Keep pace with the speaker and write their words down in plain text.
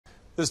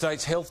The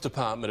state's health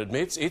department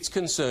admits it's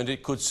concerned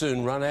it could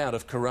soon run out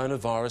of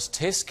coronavirus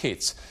test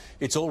kits.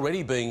 It's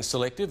already being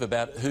selective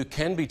about who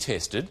can be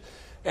tested,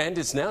 and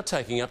it's now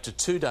taking up to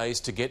 2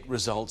 days to get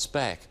results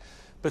back.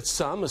 But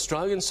some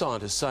Australian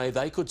scientists say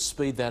they could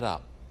speed that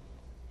up.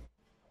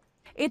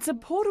 It's a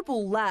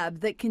portable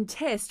lab that can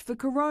test for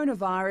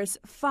coronavirus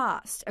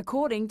fast,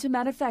 according to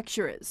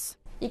manufacturers.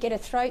 You get a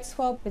throat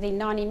swab, within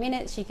 90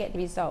 minutes you get the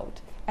result,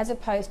 as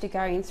opposed to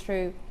going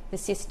through the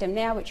system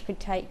now, which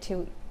could take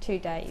two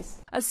days.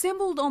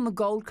 Assembled on the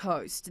Gold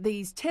Coast,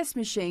 these test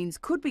machines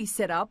could be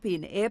set up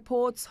in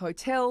airports,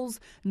 hotels,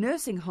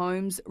 nursing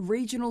homes,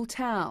 regional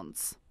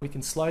towns. We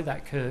can slow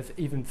that curve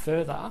even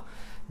further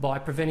by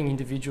preventing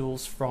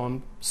individuals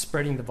from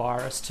spreading the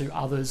virus to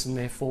others and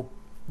therefore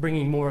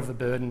bringing more of a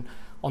burden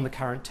on the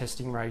current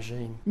testing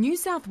regime. New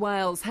South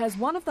Wales has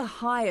one of the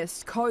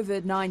highest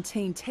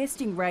COVID-19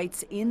 testing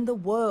rates in the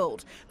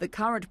world. The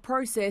current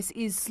process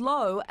is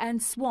slow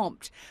and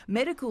swamped.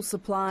 Medical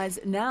supplies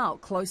now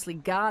closely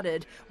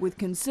guarded, with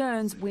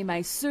concerns we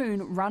may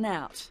soon run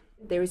out.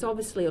 There is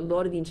obviously a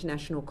lot of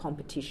international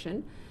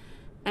competition,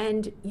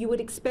 and you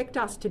would expect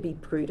us to be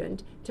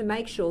prudent to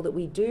make sure that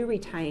we do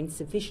retain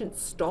sufficient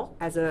stock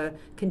as a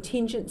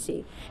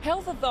contingency.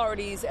 Health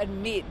authorities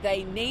admit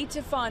they need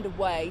to find a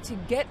way to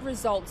get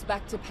results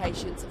back to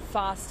patients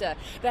faster.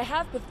 They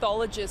have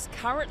pathologists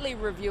currently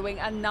reviewing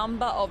a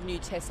number of new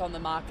tests on the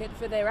market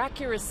for their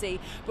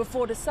accuracy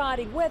before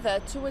deciding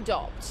whether to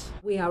adopt.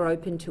 We are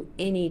open to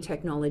any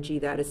technology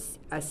that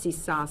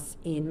assists us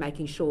in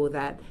making sure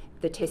that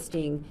the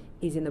testing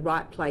is in the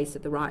right place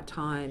at the right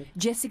time.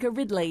 Jessica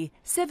Ridley,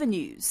 7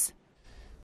 News.